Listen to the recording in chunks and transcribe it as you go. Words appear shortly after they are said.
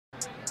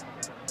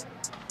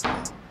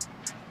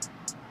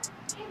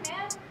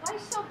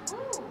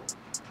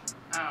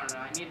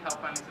help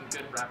finding some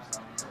good rap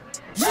songs.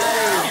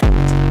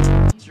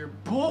 It's your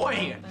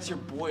boy! It's your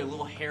boy,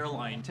 Little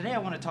Hairline. Today I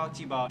want to talk to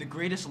you about the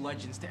greatest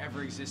legends to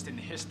ever exist in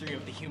the history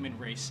of the human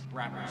race,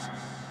 rappers.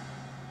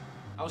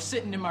 I was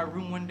sitting in my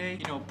room one day,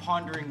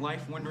 pondering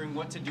life, wondering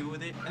what to do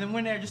with it. And then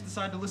one day I just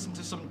decided to listen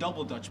to some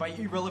Double Dutch by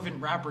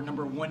irrelevant rapper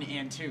number 1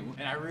 and 2.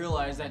 And I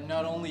realized that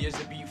not only is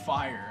the beat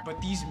fire,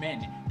 but these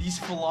men, these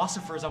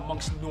philosophers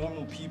amongst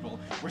normal people,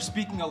 were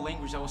speaking a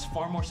language that was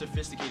far more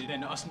sophisticated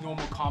than us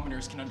normal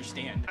commoners can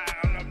understand.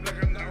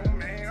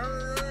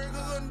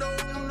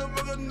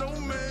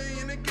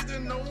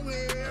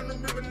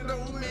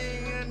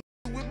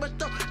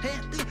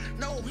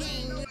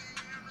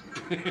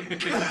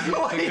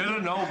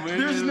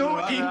 There's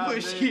no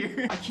English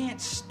here. I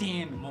can't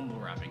stand mumble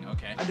rapping,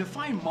 okay? I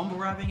define mumble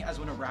rapping as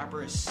when a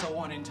rapper is so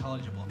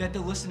unintelligible that the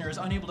listener is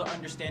unable to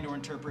understand or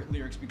interpret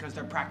lyrics because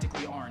there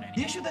practically aren't any.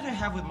 The issue that I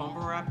have with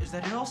mumble rap is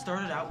that it all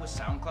started out with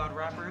SoundCloud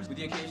rappers, with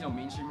the occasional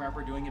mainstream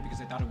rapper doing it because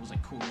they thought it was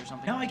like cool or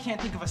something. Now I can't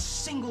think of a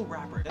single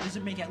rapper that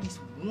doesn't make at least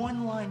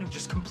one line of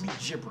just complete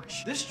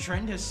gibberish. This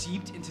trend has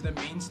seeped into the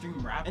mainstream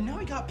rap, and now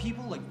we got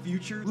people like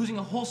Future losing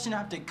a whole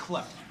synaptic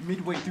cleft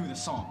midway through the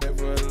song.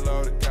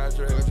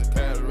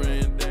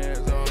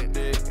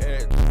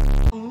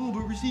 Oh,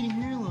 but Receding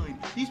Hairline.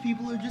 These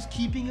people are just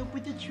keeping up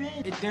with the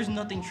trend. There's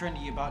nothing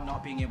trendy about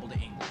not being able to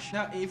English.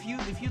 Now, if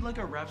you'd like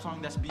a rap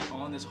song that's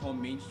beyond this whole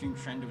mainstream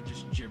trend of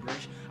just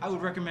gibberish, I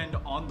would recommend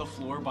On the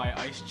Floor by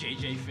Ice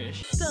JJ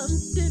Fish.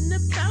 Something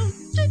about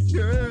you,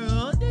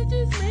 girl, that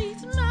just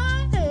makes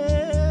my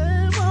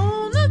head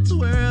wanna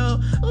twirl.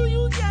 Oh,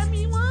 you got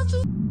me want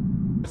to.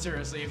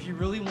 Seriously, if you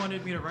really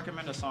wanted me to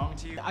recommend a song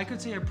to you, I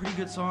could say a pretty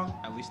good song,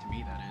 at least to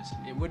me that is.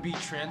 It would be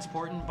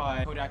Transportin'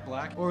 by Kodak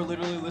Black, or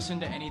literally listen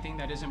to anything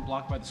that isn't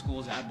blocked by the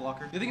school's ad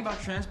blocker. The thing about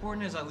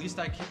Transportin' is at least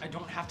I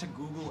don't have to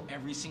Google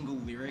every single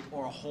lyric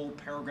or a whole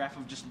paragraph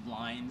of just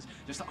lines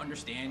just to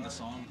understand the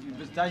song.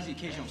 Besides the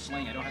occasional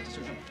slang, I don't have to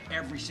search up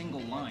every single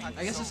line.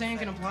 I guess the same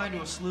can apply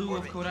to a slew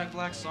of Kodak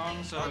Black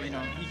songs, so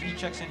he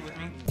checks in with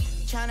me.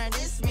 Tryna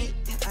diss me,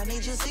 I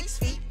need you 6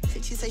 feet.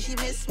 She say she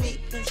miss me,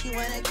 then she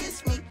wanna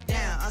kiss me.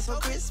 Damn, I'm so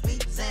crispy,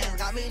 Sam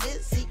got me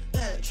dizzy.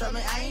 Trouble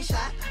me, I ain't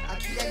shot, I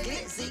keep that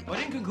glitzy. But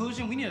in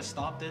conclusion, we need to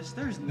stop this.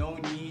 There's no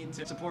need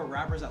to support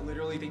rappers that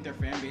literally think their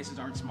fan bases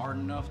aren't smart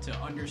enough to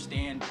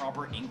understand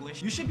proper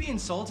English. You should be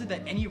insulted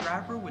that any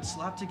rapper would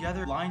slap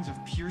together lines of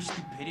pure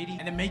stupidity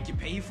and then make you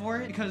pay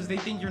for it because they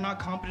think you're not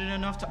competent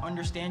enough to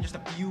understand just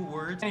a few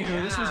words.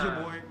 Anywho, this was your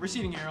boy,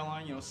 Receding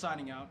Hairline,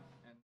 signing out.